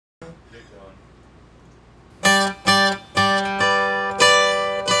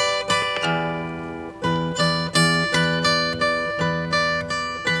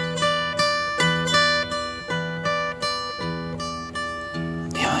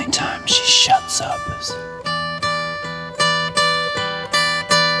only time she shuts up is the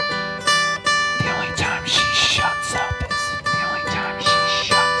only time she shuts up is the only time she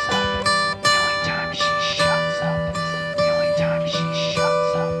shuts up is the only time she shuts up is the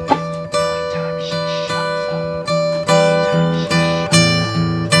only time she shuts up is the only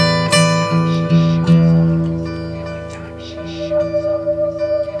time she shuts up is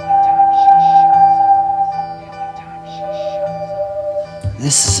the only time she shuts up.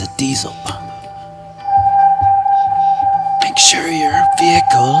 This is a diesel pump. Make sure your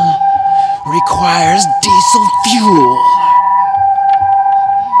vehicle requires diesel fuel.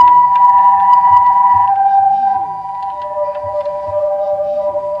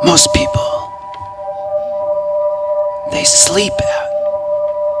 Most people, they sleep out.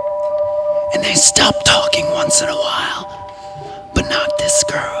 And they stop talking once in a while. But not this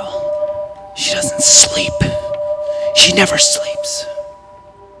girl. She doesn't sleep. She never sleeps.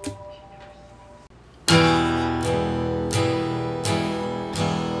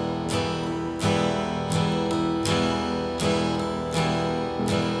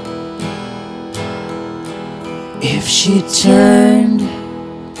 If she turned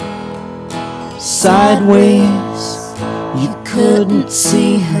sideways, you couldn't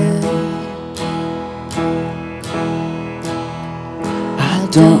see her. I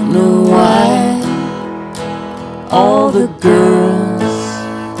don't know why all the girls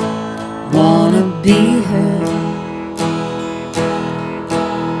wanna be her.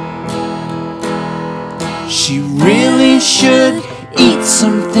 She really should eat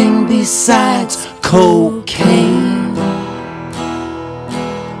something besides cocaine.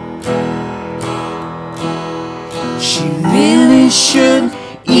 She really should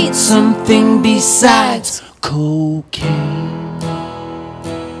eat something besides cocaine.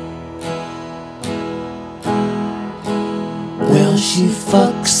 Well, she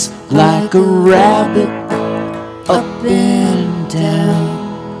fucks like a rabbit up and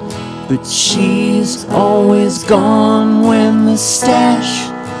down, but she's always gone when the stash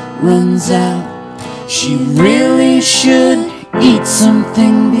runs out. She really should eat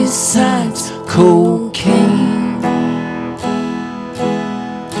something besides cocaine.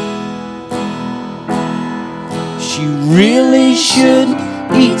 She really should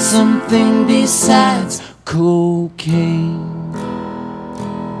eat something besides cocaine.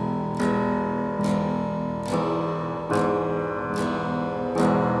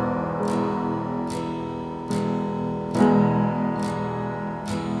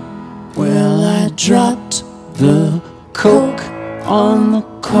 Well, I dropped the coke on the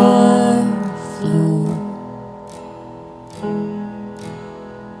car floor,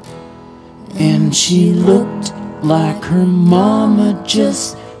 and she looked like her mama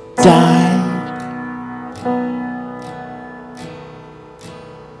just died.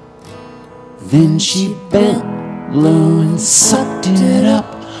 Then she bent low and sucked it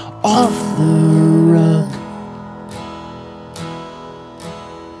up off the rug.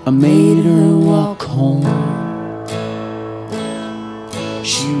 I made her walk home.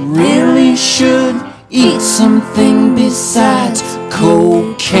 She really should eat something besides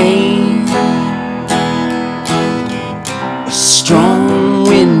cocaine. A strong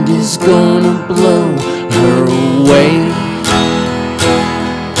wind is gonna blow her away.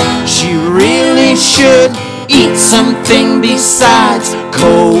 She really should eat something besides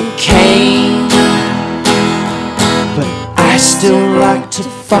cocaine. But I still like to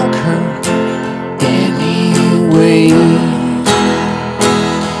fuck her anyway.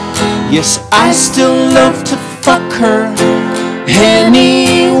 Yes, I still love to fuck her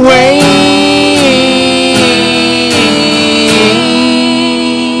anyway.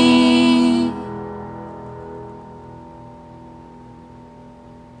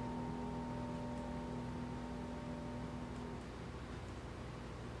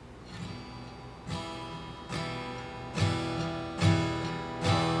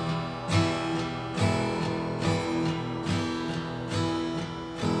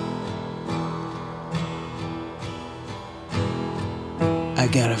 I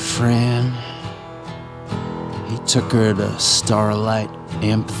got a friend. He took her to Starlight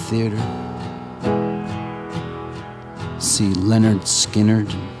Amphitheater. See Leonard Skinner.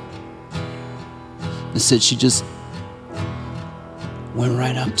 They said she just went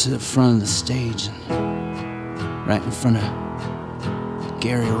right up to the front of the stage and right in front of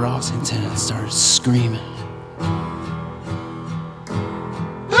Gary Rossington and started screaming.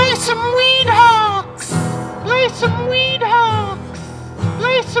 Play some weed hawks! Play some weed hawks!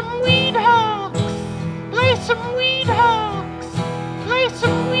 Play some weed hawks! Play some weed hawks! Play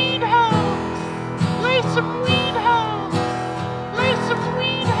some weed hawks! Play some weed hawks! Play some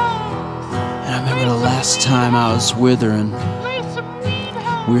weed hawks! last time I was with her, and Play some weed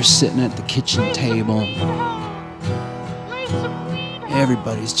hogs. we were sitting at the kitchen table. Play some weed hogs.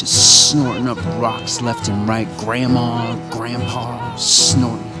 Everybody's just snorting up rocks left and right. Grandma, grandpa,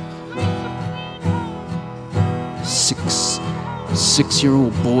 snorting.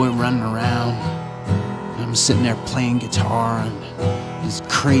 6-year-old boy running around. I'm sitting there playing guitar, and this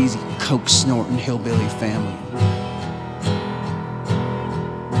crazy coke snorting hillbilly family.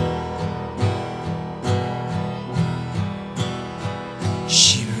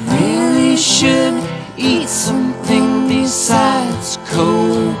 She really should eat something besides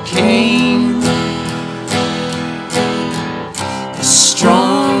cocaine. A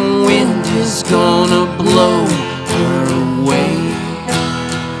strong wind is gonna blow her away.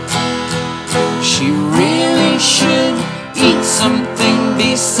 She really should eat something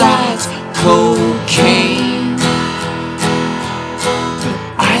besides cocaine. But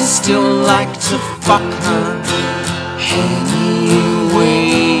I still like to fuck her anyway.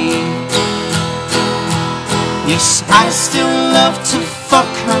 Yes, I still love to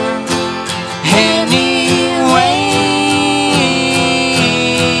fuck her